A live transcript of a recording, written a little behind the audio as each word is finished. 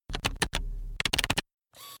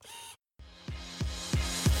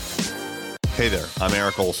Hey there, I'm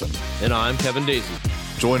Eric Olson. And I'm Kevin Daisy.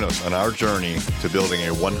 Join us on our journey to building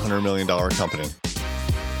a $100 million company.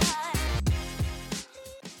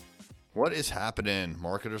 What is happening,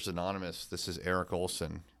 Marketers Anonymous? This is Eric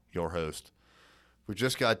Olson, your host. We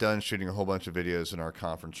just got done shooting a whole bunch of videos in our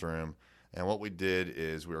conference room, and what we did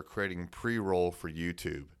is we were creating pre-roll for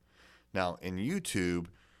YouTube. Now, in YouTube,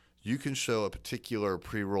 you can show a particular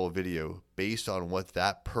pre-roll video based on what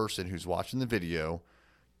that person who's watching the video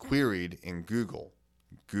queried in Google.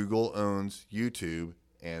 Google owns YouTube,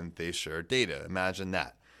 and they share data. Imagine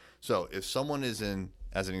that. So if someone is in,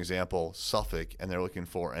 as an example, Suffolk, and they're looking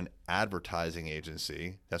for an advertising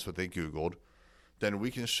agency, that's what they Googled, then we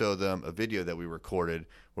can show them a video that we recorded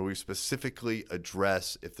where we specifically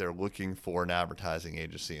address if they're looking for an advertising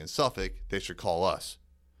agency in Suffolk, they should call us.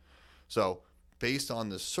 So based on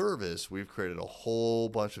the service, we've created a whole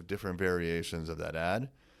bunch of different variations of that ad.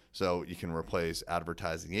 So you can replace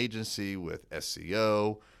advertising agency with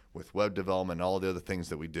SEO, with web development, all the other things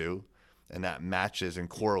that we do. And that matches and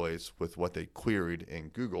correlates with what they queried in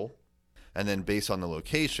Google. And then based on the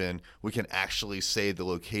location, we can actually say the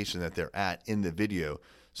location that they're at in the video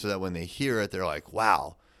so that when they hear it, they're like,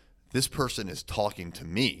 wow, this person is talking to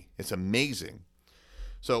me. It's amazing.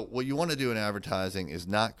 So what you want to do in advertising is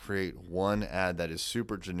not create one ad that is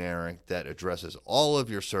super generic that addresses all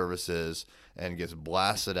of your services and gets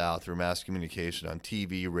blasted out through mass communication on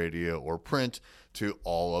TV, radio, or print to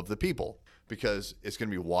all of the people, because it's going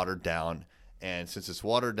to be watered down. And since it's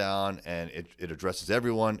watered down and it addresses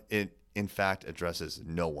everyone, it in fact addresses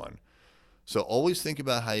no one. So always think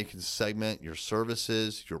about how you can segment your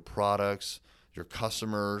services, your products, your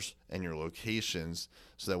customers, and your locations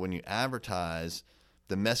so that when you advertise,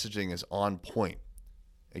 the messaging is on point.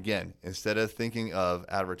 Again, instead of thinking of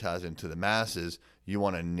advertising to the masses, you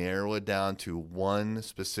want to narrow it down to one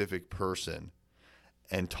specific person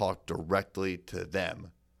and talk directly to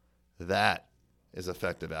them. That is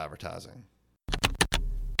effective advertising.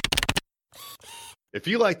 If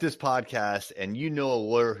you like this podcast and you know a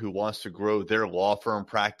lawyer who wants to grow their law firm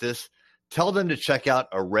practice, tell them to check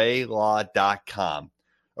out ArrayLaw.com.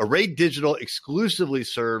 Array Digital exclusively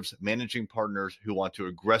serves managing partners who want to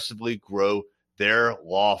aggressively grow their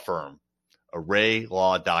law firm.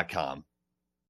 ArrayLaw.com.